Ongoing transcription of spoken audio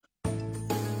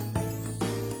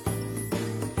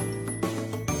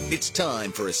It's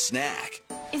time for a snack.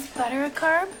 Is butter a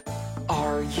carb?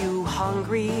 Are you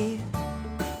hungry?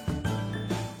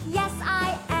 Yes,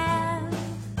 I am.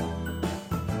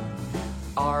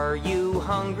 Are you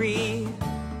hungry?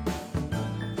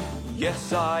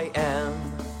 Yes, I am.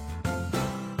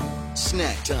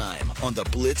 Snack time on the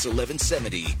Blitz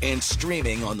 1170 and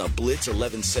streaming on the Blitz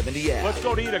 1170 app. Let's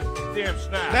go to eat a damn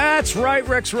snack. That's right,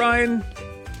 Rex Ryan.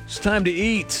 It's time to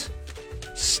eat.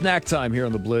 Snack time here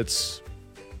on the Blitz.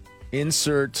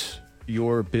 Insert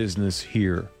your business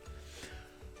here.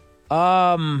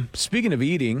 Speaking of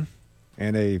eating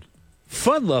and a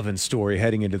fun-loving story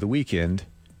heading into the weekend,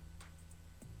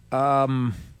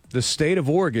 the state of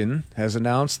Oregon has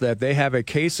announced that they have a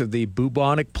case of the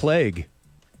bubonic plague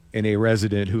in a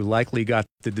resident who likely got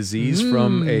the disease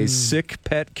from a sick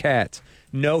pet cat.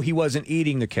 No, he wasn't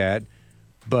eating the cat,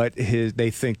 but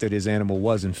they think that his animal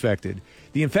was infected.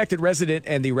 The infected resident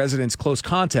and the resident's close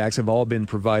contacts have all been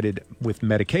provided with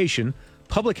medication.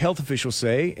 Public health officials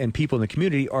say, and people in the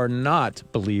community are not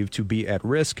believed to be at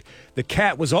risk. The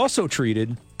cat was also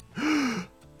treated,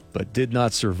 but did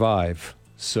not survive.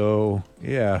 So,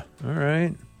 yeah, all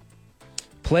right.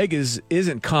 Plague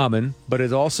isn't common, but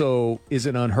it also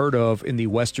isn't unheard of in the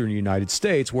western United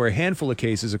States, where a handful of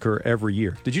cases occur every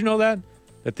year. Did you know that?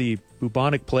 That the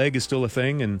bubonic plague is still a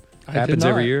thing and happens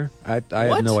every year? I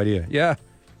had no idea. Yeah.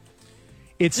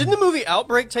 Didn't the movie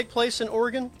Outbreak take place in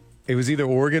Oregon? It was either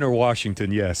Oregon or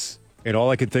Washington, yes. And all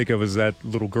I could think of is that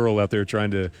little girl out there trying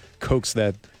to coax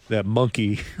that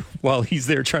monkey while he's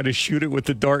there trying to shoot it with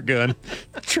the dart gun,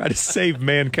 try to save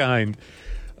mankind.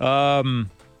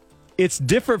 It's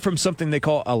different from something they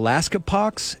call Alaska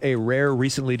pox, a rare,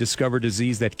 recently discovered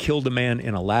disease that killed a man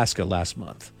in Alaska last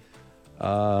month.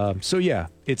 So yeah,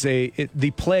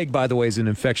 the plague, by the way, is an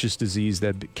infectious disease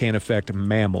that can affect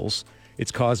mammals.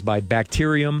 It's caused by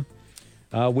bacterium,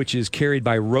 which is carried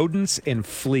by rodents and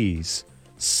fleas.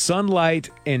 Sunlight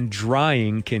and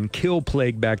drying can kill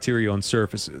plague bacteria on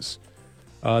surfaces.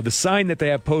 The sign that they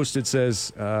have posted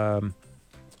says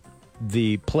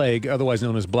the plague, otherwise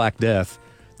known as Black Death,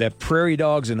 that prairie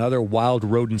dogs and other wild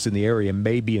rodents in the area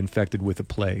may be infected with the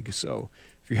plague. So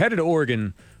if you're headed to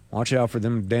Oregon, watch out for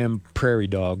them damn prairie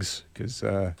dogs, because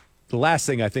the last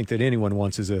thing I think that anyone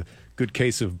wants is a good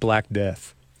case of Black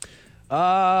Death.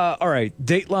 All right,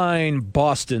 Dateline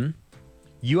Boston.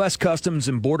 U.S. Customs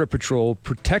and Border Patrol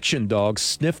protection dogs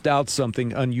sniffed out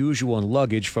something unusual in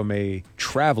luggage from a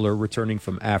traveler returning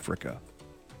from Africa.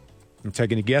 You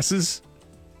take any guesses?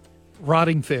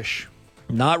 Rotting fish.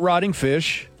 Not rotting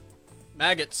fish.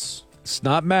 Maggots. It's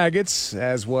not maggots,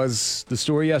 as was the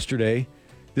story yesterday.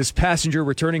 This passenger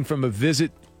returning from a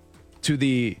visit to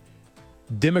the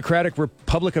Democratic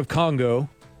Republic of Congo,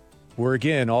 where,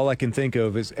 again, all I can think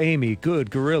of is Amy,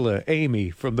 good gorilla, Amy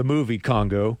from the movie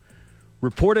Congo,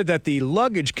 reported that the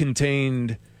luggage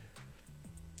contained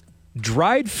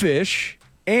dried fish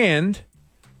and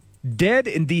dead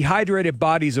and dehydrated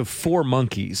bodies of 4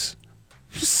 monkeys.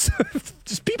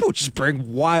 Just people just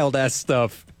bring wild-ass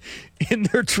stuff in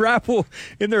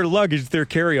their luggage, their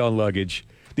carry-on luggage.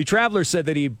 The traveler said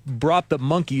that he brought the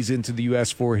monkeys into the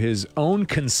U.S. for his own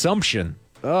consumption.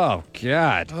 Oh,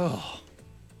 God. Oh.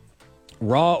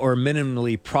 Raw or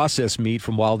minimally processed meat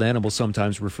from wild animals,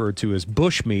 sometimes referred to as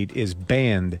bush meat, is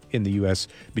banned in the U.S.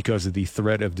 because of the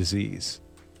threat of disease.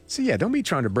 So, yeah, don't be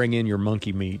trying to bring in your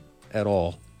monkey meat at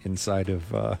all inside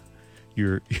of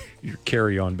your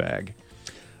carry-on bag.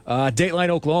 Dateline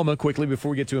Oklahoma, quickly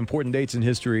before we get to important dates in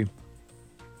history.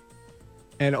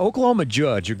 An Oklahoma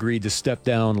judge agreed to step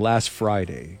down last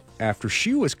Friday after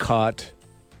she was caught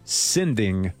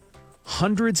sending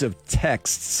hundreds of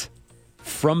texts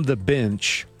from the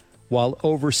bench while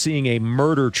overseeing a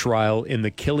murder trial in the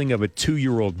killing of a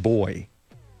 2-year-old boy,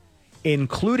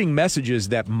 including messages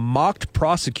that mocked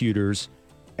prosecutors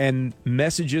and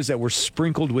messages that were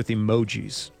sprinkled with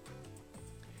emojis.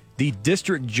 The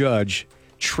district judge,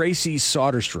 Tracy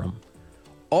Soderstrom,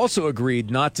 also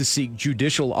agreed not to seek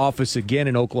judicial office again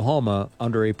in Oklahoma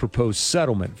under a proposed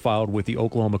settlement filed with the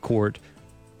Oklahoma court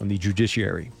on the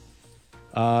judiciary.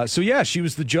 She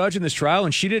was the judge in this trial,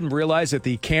 and she didn't realize that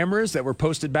the cameras that were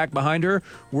posted back behind her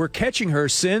were catching her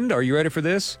send, are you ready for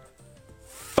this?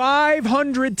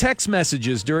 500 text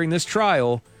messages during this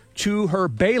trial to her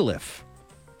bailiff,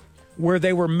 where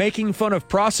they were making fun of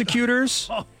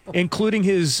prosecutors, including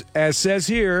his, as says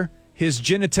here, his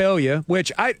genitalia,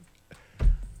 which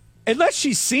unless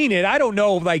she's seen it, I don't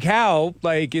know, how,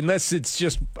 unless it's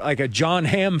just like a John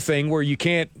Hamm thing where you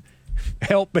can't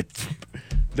help but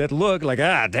that look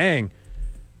dang.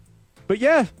 But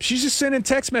yeah, she's just sending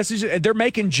text messages. They're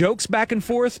making jokes back and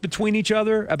forth between each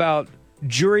other about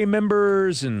jury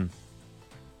members and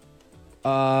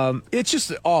It's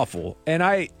just awful.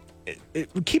 And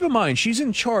keep in mind, she's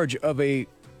in charge of a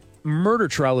murder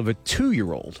trial of a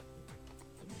 2-year-old.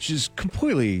 She's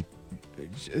completely...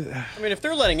 I mean, if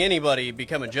they're letting anybody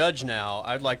become a judge now,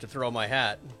 I'd like to throw my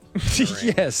hat.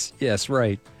 Yes,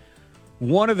 right.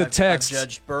 One of the texts... I've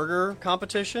judged burger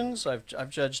competitions. I've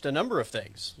judged a number of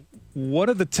things. One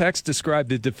of the texts described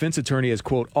the defense attorney as,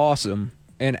 quote, awesome,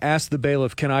 and asked the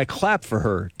bailiff, can I clap for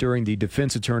her during the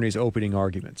defense attorney's opening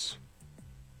arguments?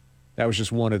 That was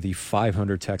just one of the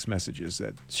 500 text messages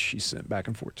that she sent back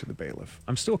and forth to the bailiff.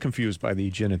 I'm still confused by the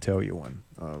genitalia one,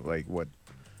 like what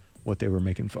they were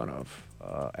making fun of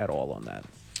at all on that.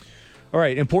 All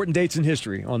right, important dates in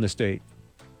history on this date.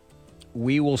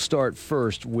 We will start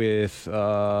first with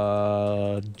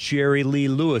Jerry Lee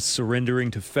Lewis surrendering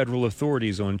to federal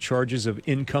authorities on charges of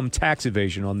income tax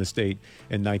evasion on this date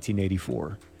in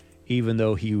 1984, even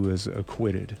though he was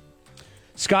acquitted.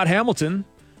 Scott Hamilton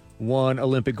won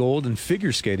Olympic gold in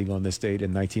figure skating on this date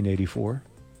in 1984.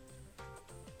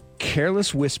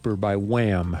 Careless Whisper by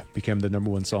Wham! Became the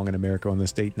 #1 song in America on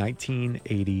this date,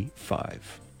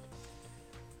 1985.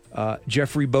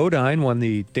 Jeffrey Bodine won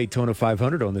the Daytona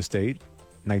 500 on this date,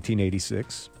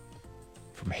 1986,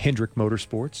 from Hendrick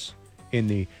Motorsports in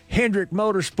the Hendrick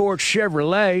Motorsports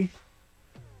Chevrolet.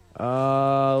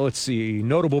 Let's see.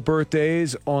 Notable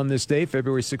birthdays on this date,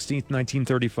 February 16th,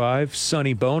 1935.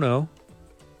 Sonny Bono.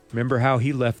 Remember how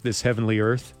he left this heavenly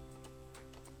earth?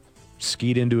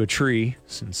 Skied into a tree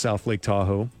in South Lake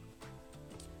Tahoe.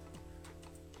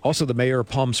 Also, the mayor of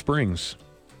Palm Springs.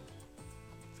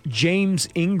 James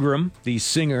Ingram, the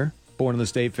singer, born on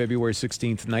this date, February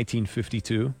 16th,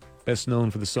 1952. Best known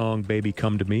for the song Baby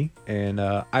Come to Me and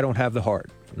I Don't Have the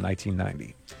Heart from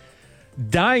 1990.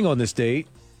 Dying on this date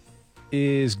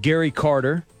is Gary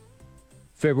Carter,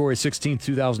 February 16th,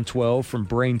 2012, from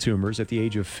brain tumors at the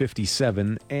age of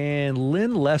 57. And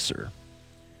Lynn Lesser,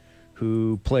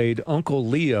 who played Uncle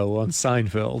Leo on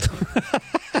Seinfeld,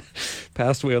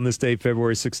 passed away on this date,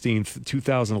 February 16th,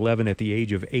 2011, at the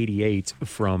age of 88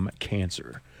 from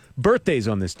cancer. Birthdays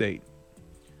on this date.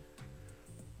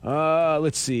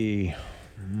 Let's see.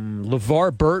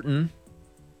 LeVar Burton,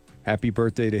 happy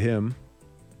birthday to him,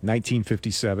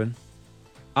 1957.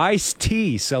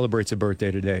 Ice-T celebrates a birthday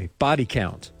today. Body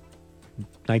Count,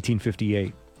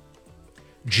 1958.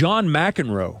 John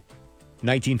McEnroe,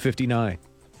 1959.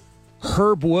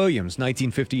 Herb Williams,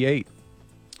 1958.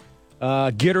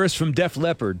 Guitarist from Def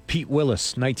Leppard, Pete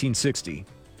Willis, 1960.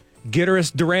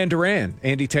 Guitarist Duran Duran,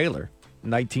 Andy Taylor,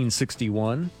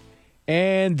 1961.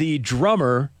 And the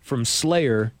drummer from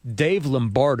Slayer, Dave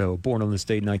Lombardo, born on this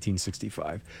date,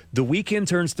 1965. The Weeknd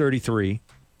turns 33.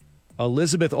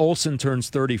 Elizabeth Olsen turns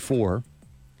 34.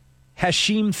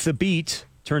 Hashim Thabit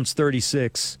turns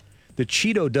 36. The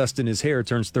Cheeto dust in his hair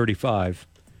turns 35.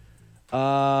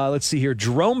 Let's see here.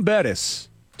 Jerome Bettis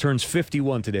turns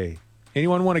 51 today.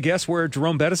 Anyone want to guess where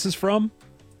Jerome Bettis is from?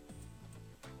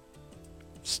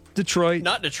 It's Detroit.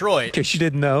 Not Detroit. In case you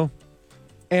didn't know.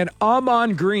 And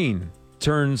Amon Green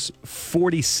turns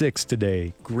 46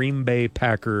 today. Green Bay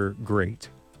Packer great.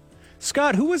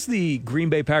 Scott, who was the Green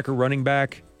Bay Packer running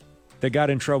back that got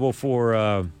in trouble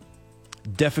for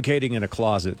defecating in a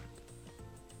closet?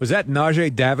 Was that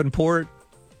Najee Davenport?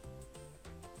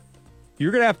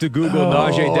 You're going to have to Google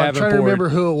Najee Davenport. I'm trying to remember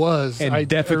who it was. And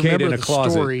defecate in a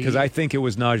closet, because I think it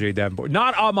was Najee Davenport.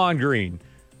 Not Amon Green.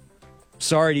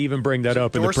 Sorry to even bring that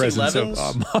up in the presence of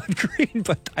Amon Green,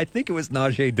 but I think it was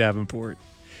Najee Davenport,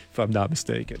 if I'm not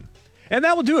mistaken. And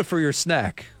that will do it for your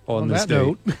snack on this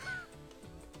date.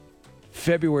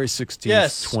 February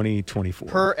 16th, 2024.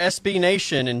 Per SB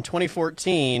Nation in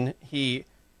 2014, he,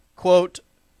 quote,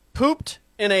 pooped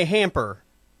in a hamper.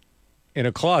 In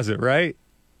a closet, right?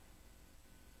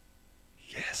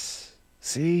 Yes.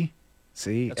 See?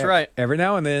 That's right. Every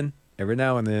now and then,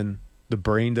 the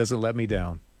brain doesn't let me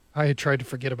down. I had tried to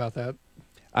forget about that.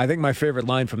 I think my favorite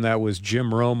line from that was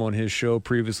Jim Rome on his show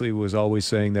previously was always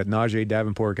saying that Najee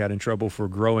Davenport got in trouble for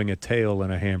growing a tail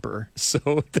in a hamper. So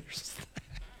there's that.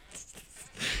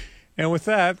 And with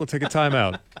that, we'll take a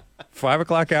timeout. 5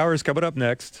 o'clock hour is coming up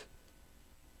next.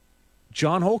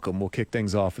 John Holcomb will kick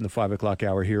things off in the 5 o'clock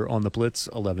hour here on the Blitz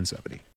 1170.